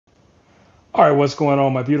All right, what's going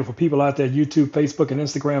on, my beautiful people out there, YouTube, Facebook, and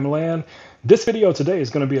Instagram land? This video today is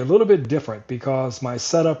going to be a little bit different because my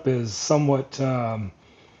setup is somewhat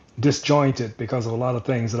disjointed because of a lot of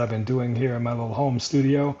things that I've been doing here in my little home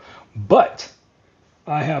studio. But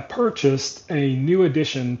I have purchased a new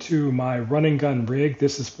addition to my running gun rig.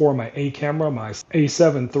 This is for my A camera, my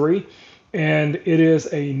A73, and it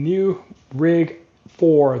is a new rig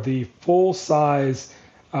for the full-size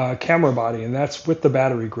camera body, and that's with the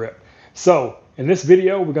battery grip. So in this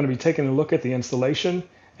video, we're going to be taking a look at the installation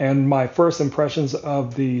and my first impressions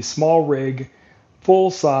of the Smallrig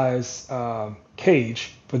full-size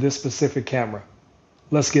cage for this specific camera.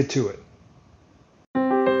 Let's get to it.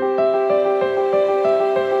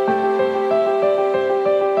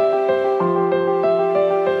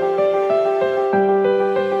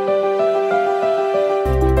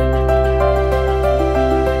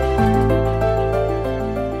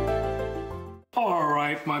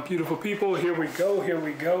 My beautiful people, here we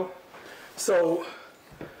go. So,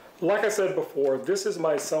 like I said before, this is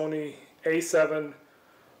my Sony A7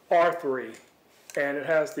 R3, and it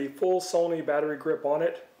has the full Sony battery grip on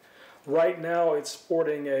it. Right now it's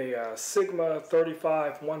sporting a Sigma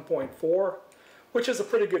 35 1.4, which is a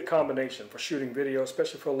pretty good combination for shooting video,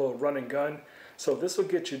 especially for a little running gun. So this will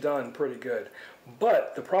get you done pretty good.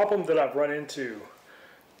 But the problem that I've run into,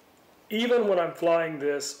 even when I'm flying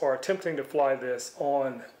this or attempting to fly this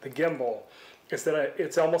on the gimbal, is that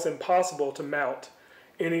it's almost impossible to mount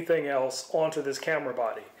anything else onto this camera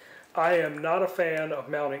body. I am not a fan of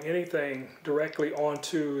mounting anything directly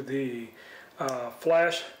onto the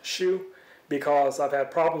flash shoe because I've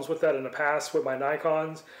had problems with that in the past with my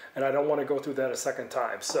Nikons, and I don't want to go through that a second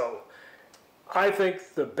time. So I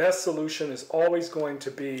think the best solution is always going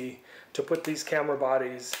to be to put these camera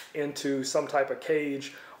bodies into some type of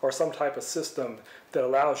cage or some type of system that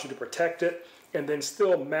allows you to protect it and then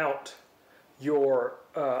still mount your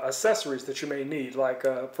accessories that you may need, like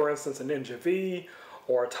for instance a Ninja V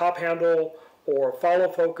or a top handle or follow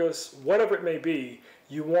focus, whatever it may be.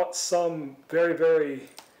 You want some very, very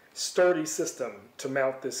sturdy system to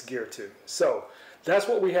mount this gear to. So that's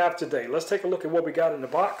what we have today. Let's take a look at what we got in the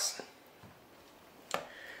box.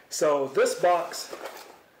 So this box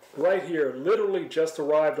right here literally just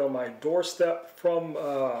arrived on my doorstep from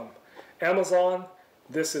Amazon.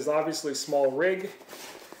 This is obviously Smallrig.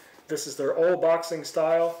 This is their old boxing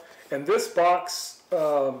style, and this box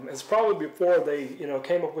is probably before they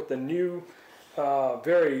came up with the new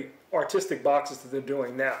very artistic boxes that they're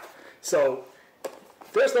doing now. So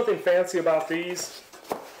there's nothing fancy about these.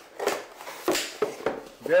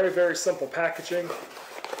 Very, very simple packaging,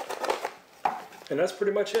 and that's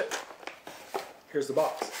pretty much it. Here's the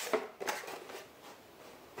box.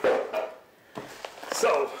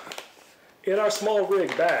 So, in our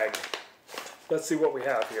Smallrig bag, let's see what we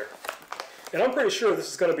have here. And I'm pretty sure this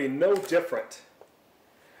is going to be no different.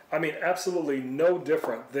 I mean, absolutely no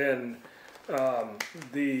different than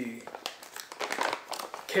the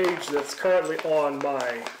cage that's currently on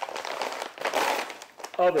my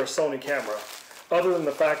other Sony camera, other than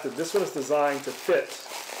the fact that this one is designed to fit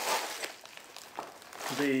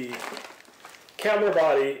the camera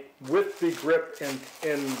body with the grip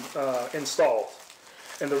installed.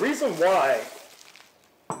 And the reason why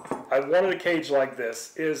I wanted a cage like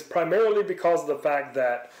this is primarily because of the fact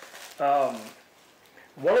that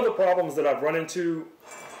one of the problems that I've run into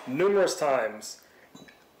numerous times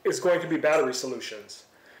is going to be battery solutions.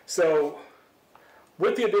 So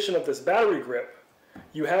with the addition of this battery grip,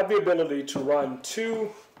 you have the ability to run 2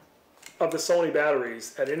 of the Sony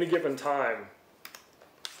batteries at any given time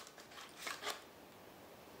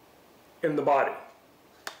in the body.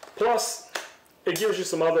 Plus, it gives you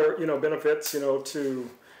some other benefits to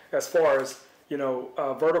as far as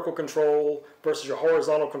vertical control versus your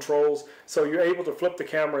horizontal controls. So you're able to flip the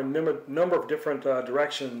camera in a number of different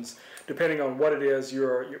directions depending on what it is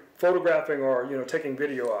you're photographing or taking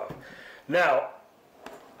video of. Now,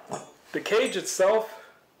 the cage itself,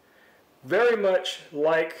 very much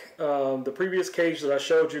like the previous cage that I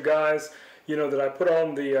showed you guys, that I put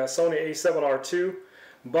on the Sony A7R2.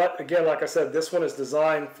 But again, like I said, this one is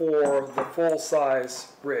designed for the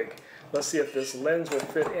full-size rig. Let's see if this lens will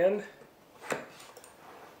fit in.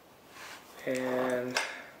 And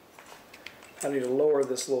I need to lower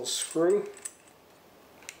this little screw.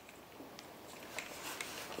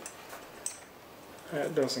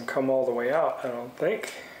 That doesn't come all the way out, I don't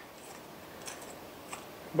think.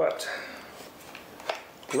 But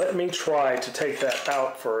let me try to take that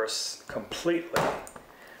out first completely,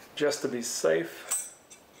 just to be safe.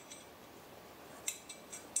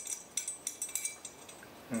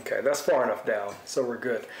 Okay. Okay, that's far enough down, so we're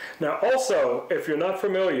good. Now also, if you're not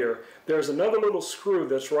familiar, there's another little screw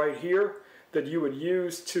that's right here that you would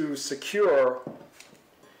use to secure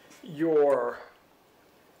your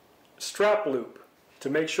strap loop to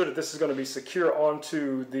make sure that this is going to be secure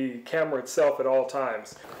onto the camera itself at all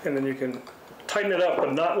times. And then you can tighten it up,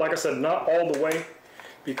 but not, like I said, not all the way,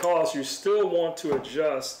 because you still want to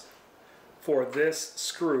adjust for this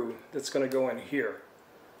screw that's going to go in here.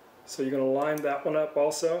 So you're going to line that one up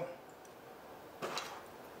also.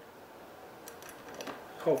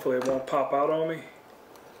 Hopefully it won't pop out on me.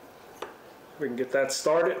 We can get that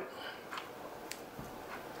started.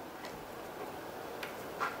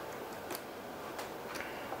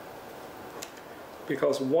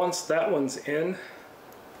 Because once that one's in,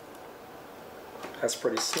 that's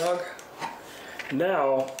pretty snug.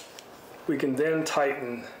 Now we can then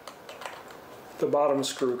tighten the bottom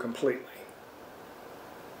screw completely.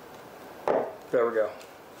 There we go.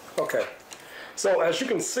 Okay, so as you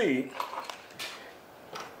can see,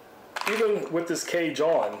 even with this cage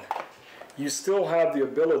on, you still have the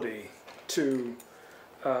ability to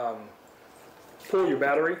pull your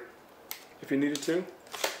battery if you needed to,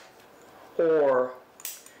 or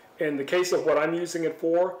in the case of what I'm using it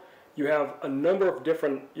for, you have a number of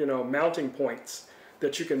different, mounting points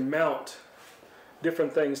that you can mount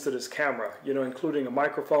different things to this camera, including a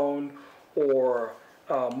microphone or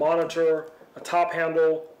a monitor, a top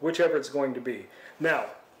handle, whichever it's going to be. Now,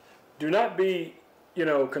 do not be,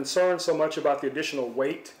 concerned so much about the additional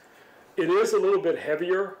weight. It is a little bit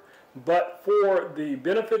heavier, but for the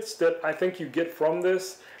benefits that I think you get from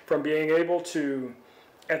this, from being able to,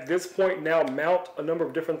 at this point now, mount a number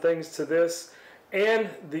of different things to this, and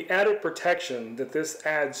the added protection that this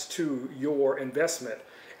adds to your investment,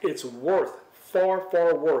 it's worth, far,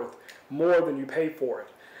 far worth more than you pay for it.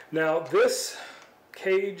 Now, this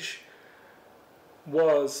cage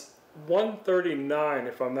was $139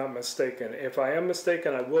 if I'm not mistaken. If I am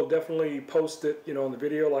mistaken, I will definitely post it, in the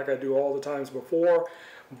video like I do all the times before.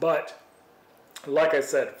 But like I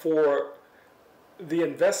said, for the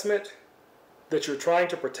investment that you're trying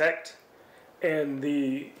to protect and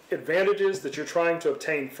the advantages that you're trying to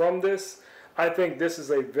obtain from this, I think this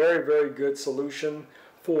is a very, very good solution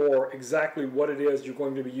for exactly what it is you're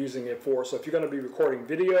going to be using it for. So if you're going to be recording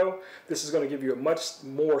video, this is going to give you a much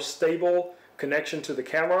more stable connection to the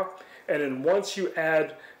camera. And then once you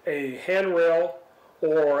add a handrail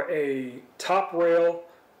or a top rail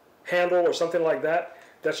handle or something like that,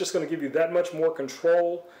 that's just going to give you that much more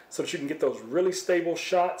control so that you can get those really stable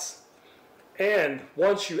shots. And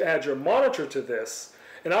once you add your monitor to this,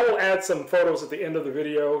 and I will add some photos at the end of the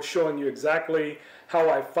video showing you exactly how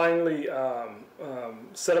I finally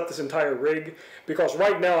set up this entire rig, because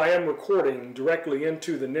right now I am recording directly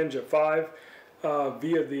into the Ninja 5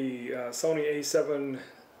 via the Sony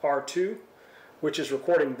A73, which is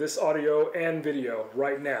recording this audio and video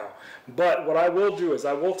right now. But what I will do is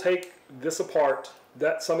I will take this apart,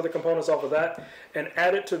 some of the components off of that, and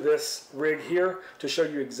add it to this rig here to show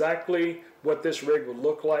you exactly what this rig would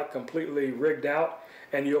look like completely rigged out.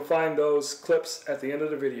 And you'll find those clips at the end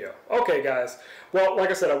of the video. Okay, guys. Well, like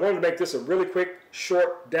I said, I wanted to make this a really quick,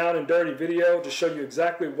 short, down and dirty video to show you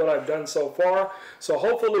exactly what I've done so far. So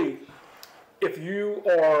hopefully, if you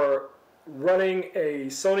are running a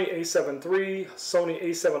Sony A73, Sony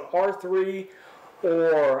A7R3,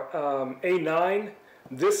 or A9,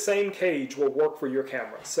 this same cage will work for your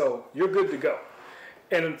camera. So you're good to go.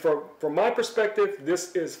 And from my perspective,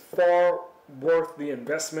 this is far worth the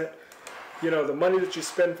investment. The money that you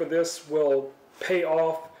spend for this will pay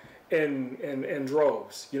off in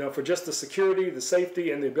droves, for just the security, the safety,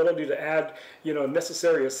 and the ability to add,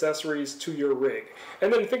 necessary accessories to your rig.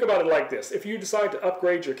 And then think about it like this. If you decide to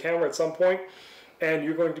upgrade your camera at some point and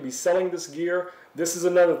you're going to be selling this gear, this is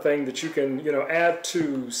another thing that you can, add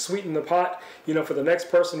to sweeten the pot, for the next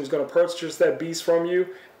person who's going to purchase that beast from you.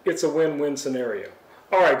 It's a win-win scenario.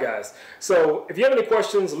 All right, guys. So if you have any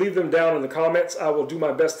questions, leave them down in the comments. I will do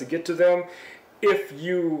my best to get to them. If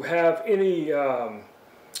you have any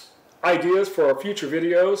ideas for future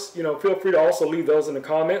videos, feel free to also leave those in the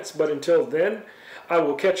comments. But until then, I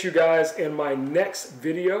will catch you guys in my next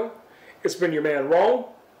video. It's been your man, Rome.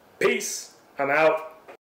 Peace. I'm out.